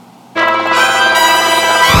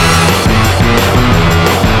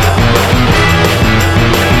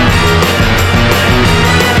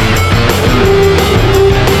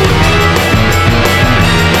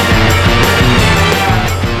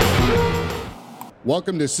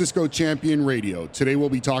Welcome to Cisco Champion Radio. Today we'll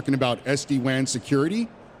be talking about SD-WAN security.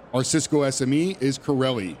 Our Cisco SME is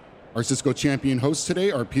Corelli. Our Cisco Champion hosts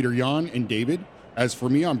today are Peter Yan and David. As for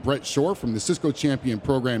me, I'm Brett Shore from the Cisco Champion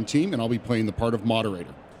program team, and I'll be playing the part of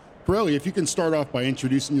moderator. Corelli, if you can start off by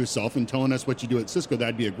introducing yourself and telling us what you do at Cisco,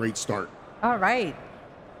 that'd be a great start. All right.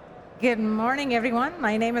 Good morning, everyone.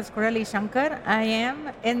 My name is Corelli Shankar. I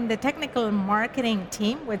am in the technical marketing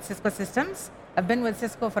team with Cisco Systems. I've been with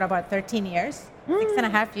Cisco for about 13 years,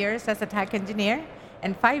 6.5 years as a tech engineer,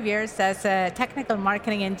 and 5 years as a technical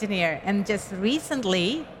marketing engineer. And just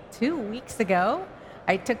recently, 2 weeks ago,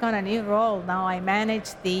 I took on a new role. Now I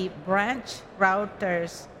manage the branch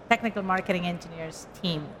routers technical marketing engineers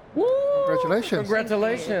team. Woo! Congratulations.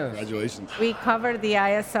 Congratulations. We cover the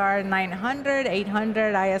ISR 900,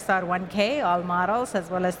 800, ISR 1K, all models, as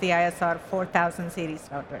well as the ISR 4000 series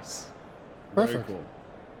routers. Perfect. Very cool.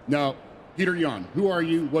 Now, Peter Yan, who are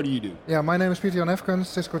you? What do you do? Yeah, my name is Peter Jan Efkens,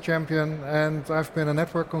 Cisco Champion, and I've been a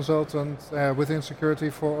network consultant within security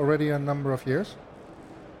for already a number of years.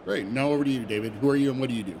 Great. Now over to you, David. Who are you and what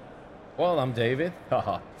do you do? Well, I'm David.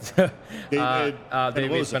 David David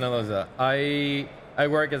Penaloza. Penaloza. I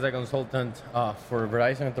work as a consultant for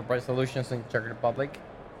Verizon Enterprise Solutions in Czech Republic.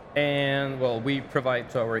 And, well, we provide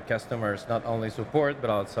to our customers not only support, but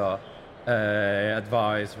also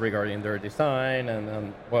advice regarding their design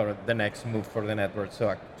and well, the next move for the network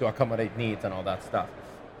to accommodate needs and all that stuff.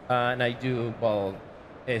 And I do, well,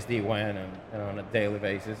 SD-WAN and on a daily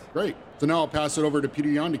basis. Great. So now I'll pass it over to Peter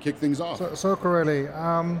Yan to kick things off. So Corelli,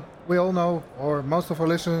 we all know, or most of our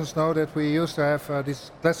listeners know, that we used to have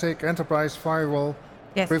this classic enterprise firewall,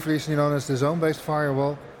 Yes. previously known as the zone-based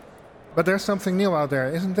firewall. But there's something new out there,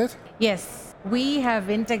 isn't it? Yes. We have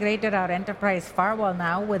integrated our enterprise firewall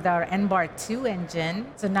now with our NBAR 2 engine.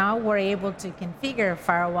 So now we're able to configure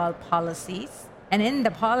firewall policies. And in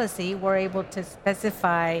the policy, we're able to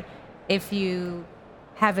specify if you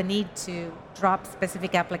have a need to drop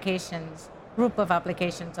specific applications, group of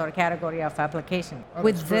applications, or category of application. Oh,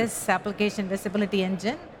 With that's great. this application visibility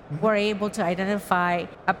engine, we're able to identify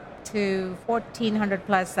up to 1,400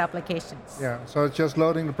 plus applications. Yeah, so it's just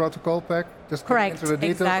loading the protocol pack, just get Correct. into the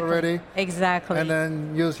details Exactly. already, Exactly. and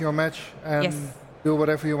then use your match and Yes. do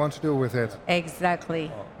whatever you want to do with it.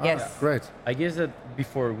 Exactly. Ah, Yes. Great. I guess that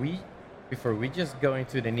before we just go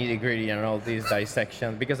into the nitty-gritty and all these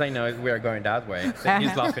dissection, because I know we are going that way. So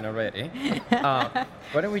he's laughing already.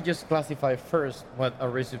 Why don't we just classify first what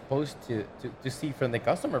are we supposed to see from the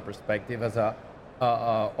customer perspective as a,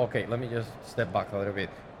 okay, let me just step back a little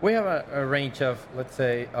bit. We have a range of, let's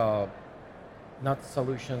say, not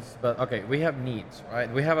solutions, but okay, we have needs, right?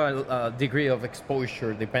 We have a degree of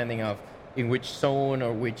exposure depending of in which zone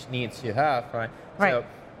or which needs you have, right? Right.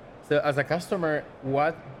 So as a customer,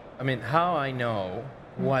 how I know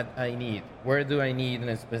what I need? Where do I need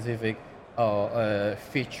a specific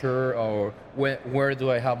feature, or where do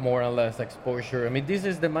I have more or less exposure? I mean, this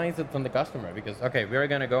is the mindset from the customer, because okay, we are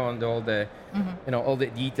gonna go on all the, all the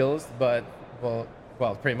details, but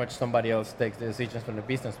well, pretty much somebody else takes the decisions from the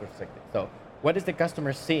business perspective. So what is the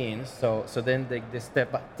customer seeing? So then they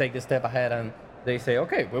take the step ahead and they say,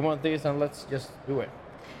 okay, we want this and let's just do it.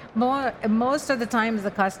 Most of the times the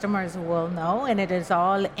customers will know, and it is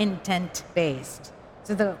all intent based.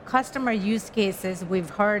 So the customer use cases, we've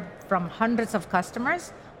heard from hundreds of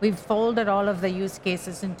customers. We've folded all of the use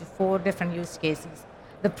cases into 4 different use cases.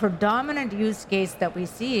 The predominant use case that we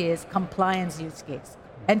see is compliance use case.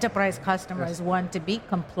 Enterprise customers want to be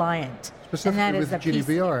compliant. Specifically and that is with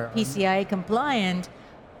the GDPR. PCI compliant.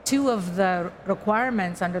 2 of the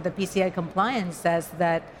requirements under the PCI compliance says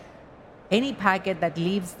that any packet that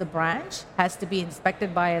leaves the branch has to be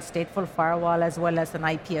inspected by a stateful firewall as well as an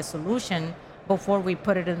IPS solution before we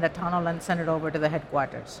put it in the tunnel and send it over to the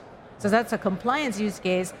headquarters. So that's a compliance use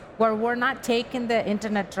case where we're not taking the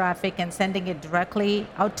internet traffic and sending it directly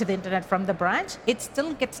out to the internet from the branch. It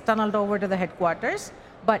still gets tunneled over to the headquarters,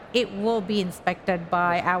 but it will be inspected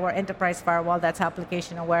by our enterprise firewall that's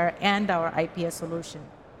application aware and our IPS solution.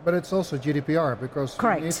 But it's also GDPR, because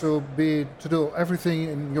Correct. you need to do everything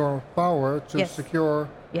in your power to Yes. secure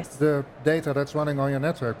Yes. the data that's running on your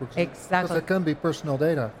network. Because Exactly. there can be personal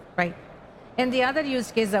data. Right. And the other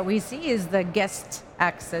use case that we see is the guest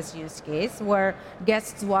access use case, where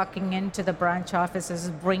guests walking into the branch offices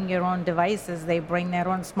bring your own devices, they bring their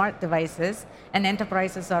own smart devices, and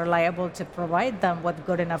enterprises are liable to provide them with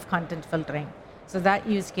good enough content filtering. So that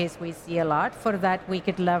use case we see a lot. For that, we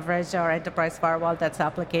could leverage our enterprise firewall that's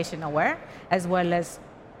application aware, as well as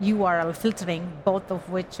URL filtering, both of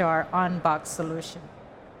which are on-box solution.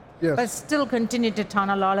 Yes. but still continue to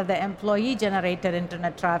tunnel all of the employee-generated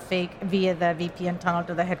internet traffic via the VPN tunnel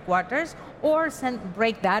to the headquarters, or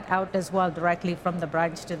break that out as well directly from the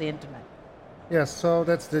branch to the internet. Yes, so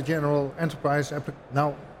that's the general enterprise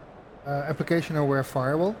application-aware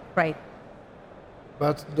firewall. Right.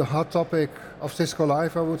 But the hot topic of Cisco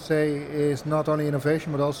Live, I would say, is not only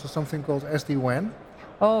innovation, but also something called SD-WAN.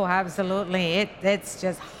 Oh, absolutely. It's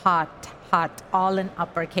just hot, all in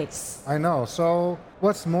uppercase. I know. So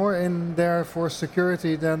what's more in there for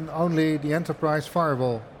security than only the enterprise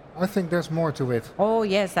firewall? I think there's more to it. Oh,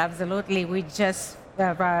 yes, absolutely. We just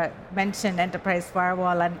mentioned enterprise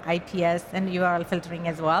firewall and IPS and URL filtering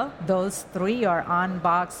as well. Those three are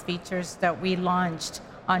on-box features that we launched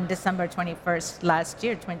on December 21st last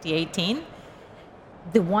year, 2018.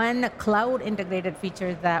 The one cloud integrated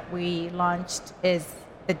feature that we launched is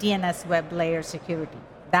the DNS web layer security.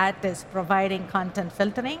 That is providing content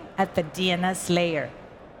filtering at the DNS layer.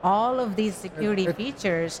 All of these security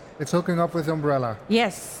features. It's hooking up with Umbrella.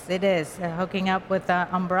 Yes, it is. Hooking up with the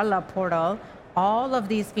Umbrella portal. All of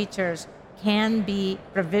these features can be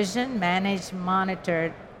provisioned, managed,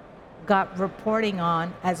 monitored, got reporting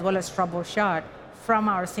on, as well as troubleshot from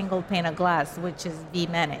our single pane of glass, which is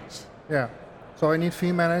vManage. Yeah. So I need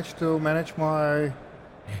vManage to manage my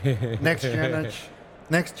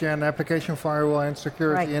next gen application firewall and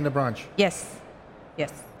security in the branch. Yes.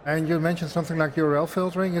 Yes. And you mentioned something like URL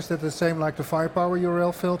filtering. Is that the same like the Firepower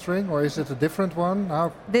URL filtering, or is it a different one?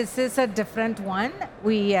 How? This is a different one.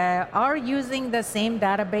 We are using the same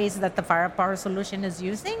database that the Firepower solution is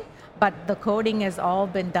using, but the coding has all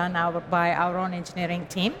been done by our own engineering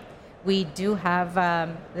team. We do have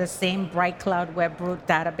the same Bright Cloud Web Root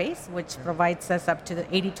database, which provides us up to the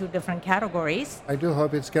 82 different categories. I do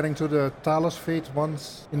hope it's getting to the Talos feed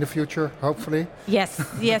once in the future, hopefully. Yes,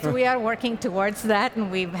 we are working towards that, and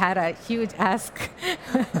we've had a huge ask.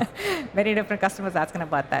 Many different customers asking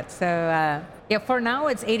about that. So for now,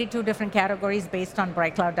 it's 82 different categories based on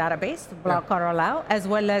Bright Cloud database, block or allow, as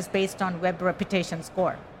well as based on web reputation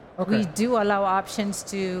score. Okay. We do allow options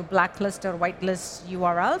to blacklist or whitelist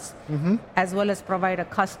URLs, as well as provide a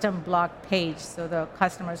custom block page so the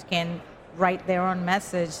customers can write their own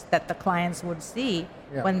message that the clients would see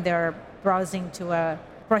when they're browsing to a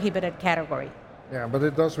prohibited category. Yeah, but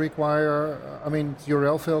it does require,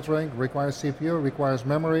 URL filtering requires CPU, requires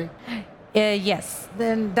memory. Yes,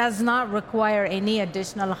 then does not require any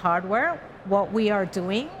additional hardware. What we are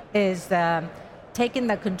doing is taking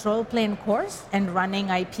the control plane course and running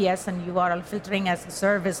IPS and URL filtering as a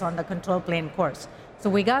service on the control plane course. So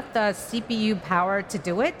we got the CPU power to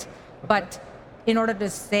do it, but in order to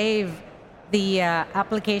save the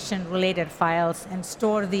application related files and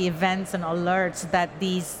store the events and alerts that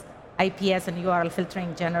these IPS and URL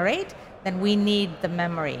filtering generate, then we need the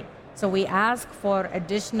memory. So we ask for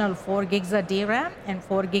additional 4 gigs of DRAM and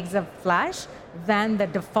 4 gigs of flash than the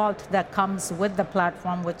default that comes with the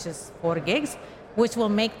platform, which is 4 gigs, which will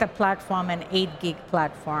make the platform an 8 gig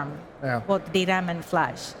platform, both DRAM and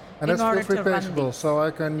flash. And that's field replaceable, so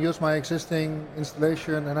I can use my existing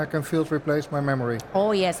installation and I can field replace my memory.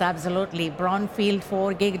 Oh yes, absolutely. Brownfield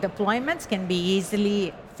 4 gig deployments can be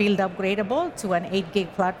easily field upgradable to an 8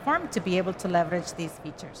 gig platform to be able to leverage these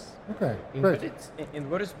features. Okay, great. In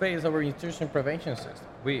what is based our intrusion prevention system?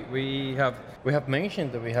 We have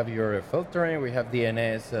mentioned that we have URL filtering, we have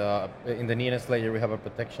DNS. In the DNS layer, we have a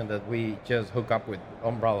protection that we just hook up with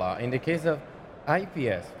Umbrella. In the case of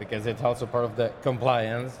IPS, because it's also part of the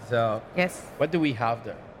compliance. So yes, what do we have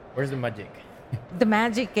there? Where's the magic? The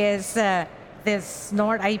magic is this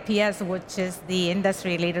Nord IPS, which is the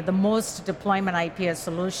industry leader, the most deployment IPS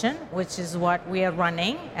solution, which is what we are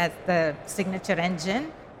running as the signature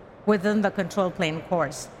engine within the control plane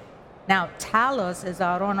course. Now, Talos is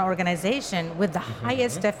our own organization with the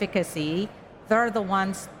highest efficacy. They're the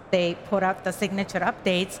ones, they put up the signature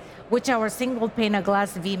updates, which our single pane of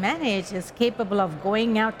glass vManage is capable of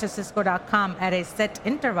going out to Cisco.com at a set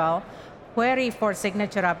interval, query for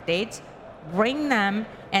signature updates, bring them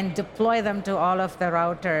and deploy them to all of the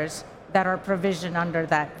routers that are provisioned under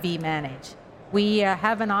that vManage. We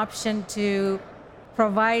have an option to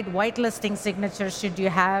provide whitelisting signatures should you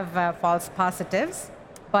have false positives.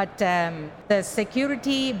 But the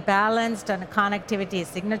security balanced and connectivity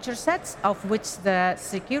signature sets, of which the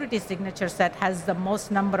security signature set has the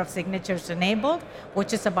most number of signatures enabled,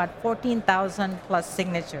 which is about 14,000 plus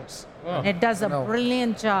signatures. Wow. It does a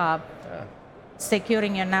brilliant job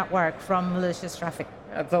securing your network from malicious traffic.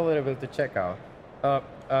 That's a little bit to check out.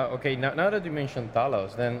 Okay, now that you mentioned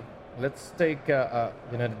Talos, then let's take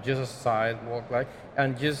just a sidewalk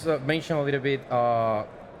and just mention a little bit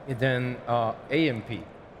then AMP.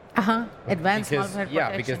 Advanced because, malware yeah,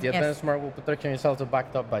 protection. because the yes. advanced malware protection is also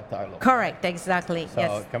backed up by Tylo. Correct, exactly. So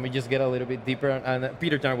yes. can we just get a little bit deeper? And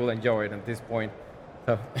Peter John will enjoy it at this point.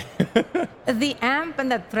 So The AMP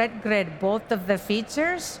and the threat grid, both of the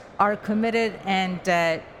features are committed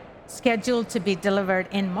and scheduled to be delivered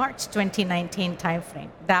in March 2019 timeframe.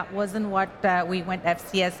 That wasn't what we went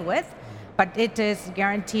FCS with, but it is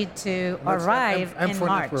guaranteed to That's arrive in M4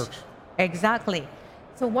 March. networks. Exactly.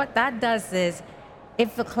 So what that does is,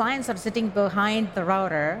 if the clients are sitting behind the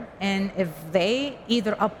router and if they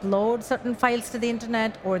either upload certain files to the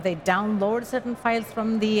internet or they download certain files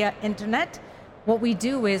from the internet, what we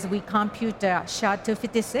do is we compute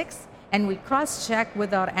SHA-256 and we cross-check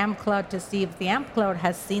with our AMP Cloud to see if the AMP Cloud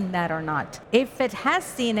has seen that or not. If it has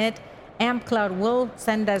seen it, AMP Cloud will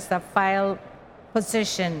send us the file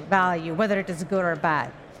position value, whether it is good or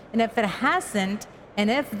bad. And if it hasn't, and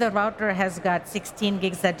if the router has got 16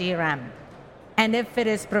 gigs of DRAM, and if it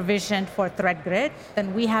is provisioned for ThreatGrid,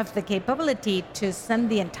 then we have the capability to send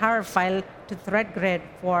the entire file to ThreatGrid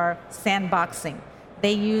for sandboxing.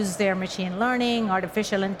 They use their machine learning,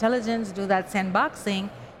 artificial intelligence, do that sandboxing,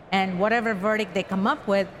 and whatever verdict they come up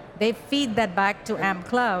with, they feed that back to AMP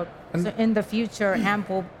Cloud. So in the future, AMP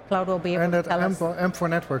Cloud will be able And to that tell us. M4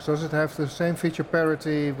 networks, does it have the same feature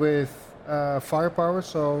parity with firepower?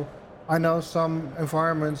 So I know some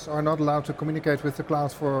environments are not allowed to communicate with the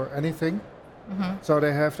cloud for anything. So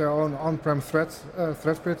they have their own on-prem threat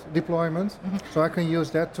grid deployment. So I can use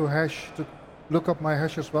that to hash, to look up my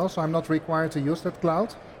hash as well. So I'm not required to use that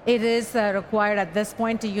cloud. It is required at this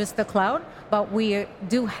point to use the cloud, but we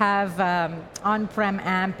do have on-prem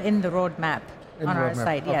AMP in the roadmap In on the our roadmap,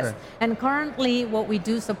 side, yes. okay. And currently what we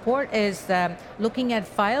do support is looking at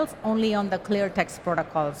files only on the clear text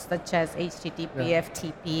protocols, such as HTTP, Yeah.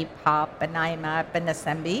 FTP, POP, and IMAP, and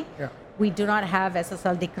SMB. Yeah. We do not have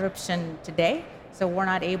SSL decryption today, so we're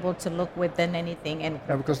not able to look within anything encrypted.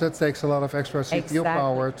 Yeah, because that takes a lot of extra CPU Exactly,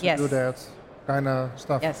 power to yes. do that kind of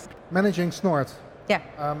stuff. Yes. Managing Snort. Yeah,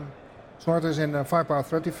 Snort is in Firepower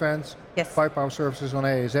Threat Defense. Yes. Firepower services on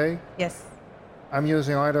ASA. yes. I'm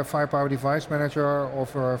using either Firepower Device Manager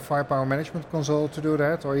or Firepower Management Console to do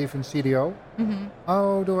that, or even CDO.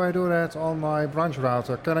 How do I do that on my branch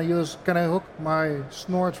router? Can I hook my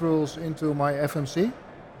Snort rules into my FMC?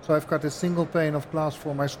 So I've got a single pane of glass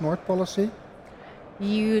for my Snort policy.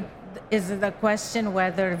 Is the question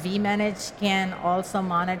whether vManage can also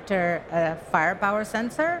monitor a firepower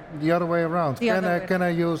sensor? The other way around. The other way. Can I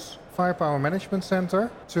use Firepower Management Center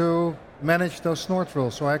to manage those Snort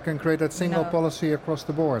rules so I can create that single No. policy across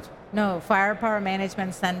the board? No, firepower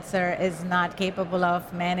management sensor is not capable of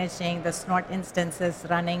managing the Snort instances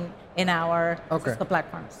running in our Okay. Cisco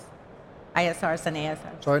platforms, ISRs and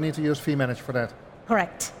ASRs. So I need to use vManage for that.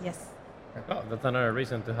 Correct, yes. well, that's another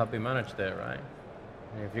reason to have it managed there, right?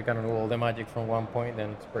 If you can do all the magic from one point,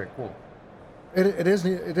 then it's pretty cool. It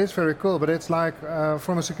is very cool, but it's like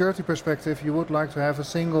from a security perspective, you would like to have a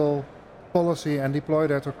single policy and deploy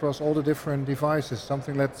that across all the different devices,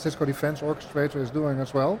 something that Cisco Defense Orchestrator is doing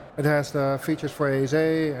as well. It has the features for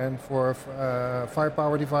ASA and for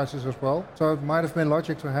firepower devices as well. So it might have been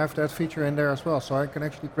logic to have that feature in there as well. So I can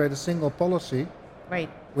actually create a single policy Right.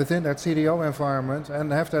 within that CDO environment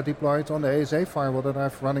and have that deployed on the ASA firewall that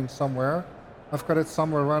I've running somewhere. I've got it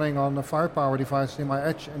somewhere running on the firepower device in my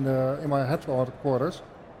edge in my headquarters,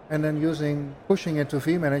 and then pushing it to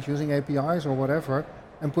vManage using APIs or whatever,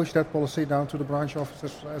 and push that policy down to the branch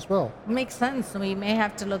offices as well. Makes sense. We may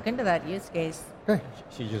have to look into that use case. Okay.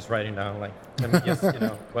 She's just writing down, like, let me just,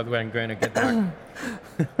 what we're going to get back.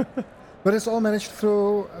 But it's all managed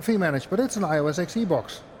through vManage, but it's an iOS XE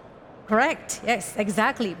box. Correct, yes,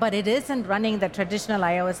 exactly. But it isn't running the traditional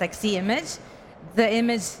iOS XE image. The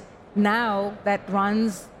image now that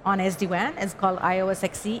runs on SD-WAN is called iOS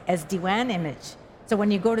XE SD-WAN image. So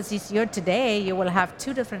when you go to CCO today, you will have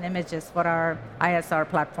two different images for our ISR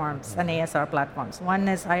platforms and ASR platforms. One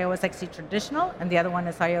is iOS XE traditional, and the other one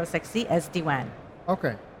is iOS XE SD-WAN.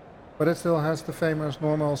 Okay. But it still has the famous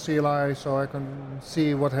normal CLI, so I can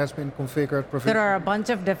see what has been configured. There are a bunch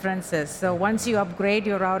of differences. So once you upgrade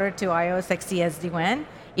your router to iOS XE SD-WAN,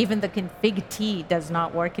 even the config T does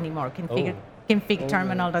not work anymore. Config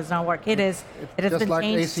terminal does not work. It has just been like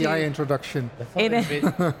changed ACI to, introduction.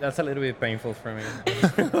 That's a little bit painful for me.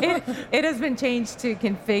 it has been changed to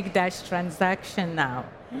config-transaction now.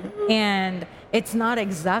 And it's not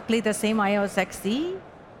exactly the same iOS XE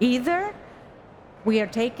either. We are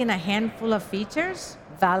taking a handful of features,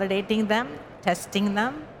 validating them, testing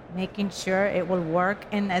them, making sure it will work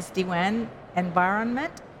in SD-WAN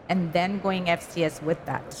environment, and then going FCS with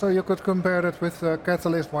that. So you could compare that with the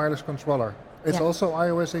Catalyst wireless controller. It's Yeah. also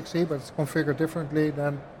iOS XE, but it's configured differently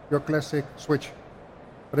than your classic switch,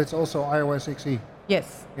 but it's also iOS XE.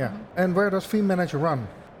 Yes. Yeah. And where does vManager run?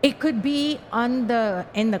 It could be in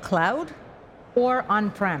the cloud or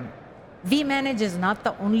on-prem. vManage is not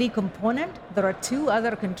the only component. There are two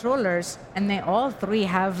other controllers, and they all three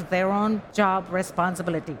have their own job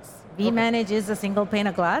responsibilities. vManage is a single pane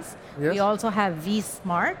of glass. Yes. We also have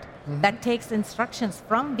vSmart that takes instructions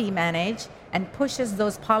from vManage and pushes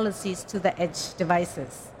those policies to the edge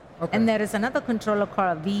devices. Okay. And there is another controller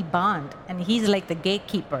called vBond, and he's like the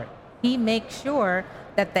gatekeeper. He makes sure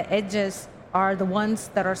that the edges are the ones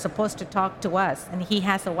that are supposed to talk to us, and he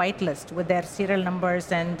has a whitelist with their serial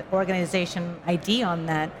numbers and organization ID on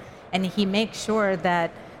that, and he makes sure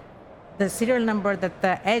that the serial number that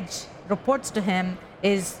the edge reports to him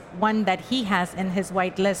is one that he has in his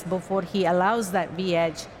whitelist before he allows that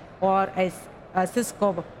vEdge or a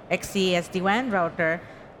Cisco XE SD-WAN router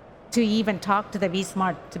to even talk to the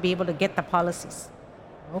vSmart to be able to get the policies.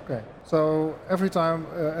 Okay. So every time,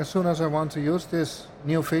 as soon as I want to use this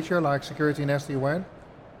new feature like security in SD-WAN,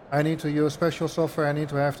 I need to use special software. I need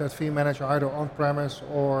to have that vManager either on-premise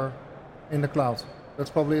or in the cloud. That's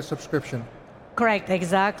probably a subscription. Correct,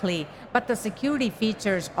 exactly. But the security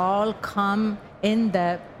features all come in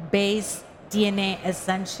the base DNA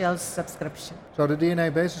Essentials subscription. So the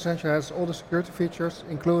DNA Base Essential has all the security features,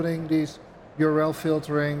 including these URL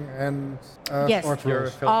filtering and Yes. sort Your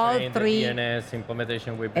rules. All filtering, the three- DNS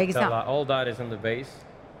implementation with Exact- Viptela, all that is in the base.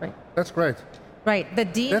 Right. That's great. Right, the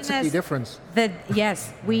DNS. That's a key difference.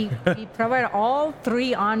 Yes, we provide all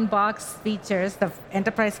three on-box features: the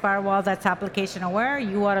enterprise firewall that's application aware,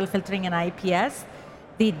 URL filtering, and IPS.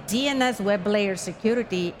 The DNS web layer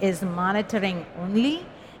security is monitoring only,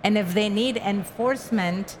 and if they need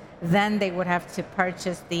enforcement, then they would have to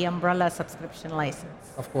purchase the umbrella subscription license.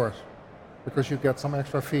 Of course, because you get some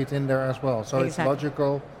extra feed in there as well. So it's Exactly.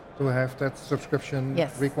 logical to have that subscription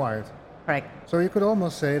Yes. required. Correct. So you could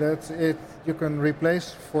almost say that you can replace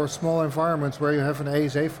for small environments where you have an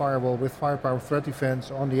ASA firewall with firepower threat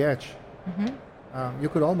defense on the edge. You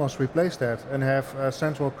could almost replace that and have a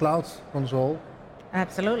central cloud console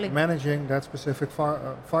Absolutely. managing that specific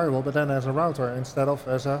firewall, but then as a router instead of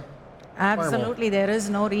as a Absolutely. There is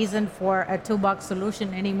no reason for a two-box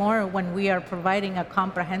solution anymore when we are providing a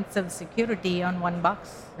comprehensive security on one box.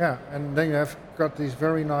 yeah. And then you have got these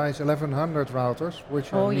very nice 1100 routers,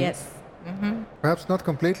 which are Oh, neat. yes. Perhaps not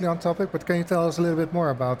completely on topic, but can you tell us a little bit more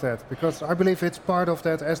about that? Because I believe it's part of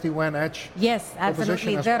that SD-WAN edge. Yes,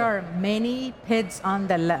 absolutely. as There well. are many PIDs on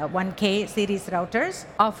the 1K series routers,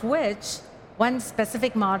 of which one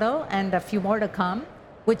specific model and a few more to come,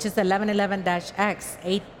 which is the 1111-X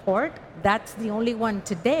 8 port. That's the only one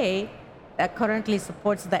today that currently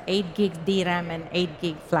supports the 8 gig DRAM and 8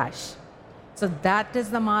 gig flash. So that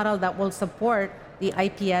is the model that will support the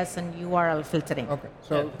IPS and URL filtering. Okay,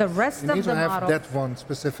 so The rest you of need the to have models, that one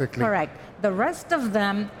specifically. correct. The rest of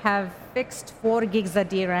them have fixed 4 gigs of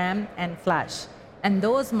DRAM and flash. And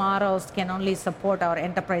those models can only support our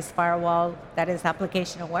enterprise firewall that is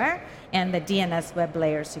application aware and the DNS web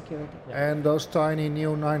layer security. And those tiny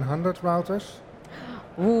new 900 routers?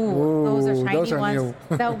 Ooh, those are shiny those are ones.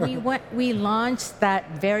 new. That we launched that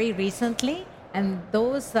very recently, and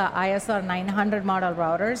those ISR 900 model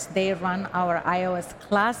routers, they run our iOS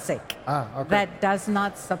Classic Okay. that does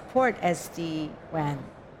not support SD-WAN.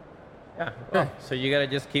 Yeah. Well, so you gotta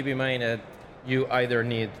just keep in mind that you either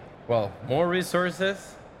need more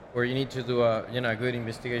resources, or you need to do a good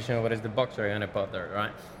investigation of what is the box you're gonna put there,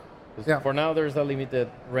 right? 'Cause Yeah. For now, there's a limited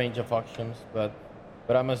range of options, but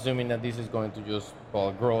I'm assuming that this is going to just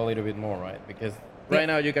grow a little bit more, right? Because right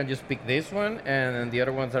now you can just pick this one, and then the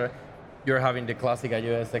other ones you're having the classic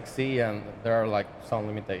iOS XE, and there are like some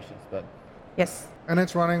limitations, but. Yes. And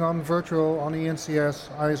it's running on virtual, on ENCS,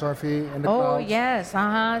 ISRV, in the Oh, cloud. yes.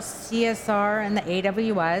 CSR and the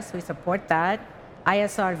AWS, we support that.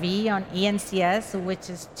 ISRV on ENCS, which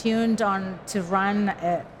is tuned on to run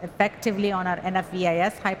effectively on our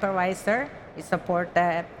NFVIS hypervisor. We support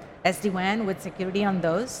SD-WAN with security on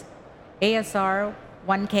those. ASR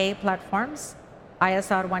 1K platforms,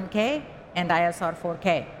 ISR 1K, and ISR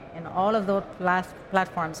 4K. In all of those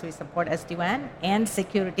platforms, we support SD-WAN and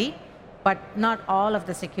security, but not all of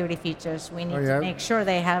the security features. We need to make sure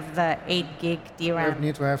they have the 8 gig You DRAM.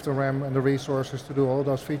 need to have the RAM and the resources to do all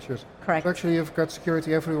those features. Correct. So actually, you've got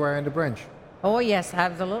security everywhere in the branch. Oh, yes,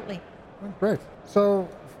 absolutely. Great. So,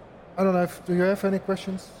 I don't know, do you have any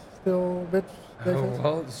questions still, David?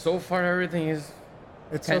 Well, so far everything is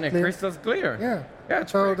It's so kind of clear. crystal clear. Yeah. Yeah,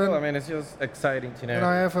 it's So pretty cool. then- I mean, it's just exciting to know. And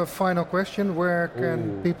I have a final question. Where can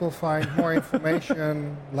Ooh. people find more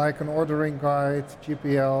information, like an ordering guide,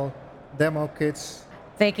 GPL, demo kits?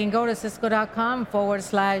 They can go to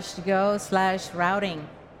cisco.com/go/routing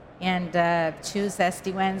and choose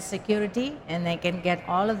SD-WAN security, and they can get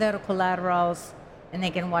all of their collaterals, and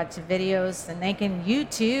they can watch videos, and they can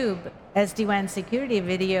YouTube SD-WAN security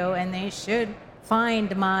video, and they should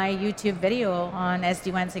find my YouTube video on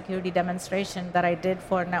SD-WAN security demonstration that I did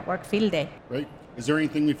for Network Field Day. Great. Is there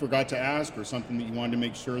anything we forgot to ask or something that you wanted to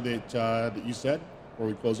make sure that that you said before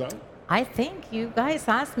we close out? I think you guys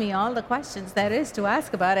asked me all the questions there is to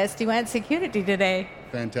ask about SD-WAN security today.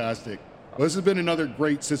 Fantastic. Well, this has been another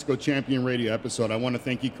great Cisco Champion Radio episode. I want to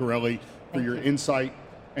thank you, Corelli, for your insight,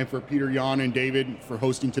 and for Peter, Jan, and David for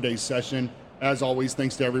hosting today's session. As always,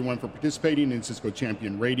 thanks to everyone for participating in Cisco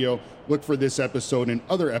Champion Radio. Look for this episode and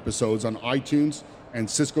other episodes on iTunes and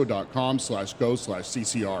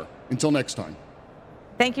cisco.com/go/CCR. Until next time.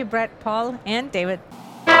 Thank you, Brett, Paul, and David.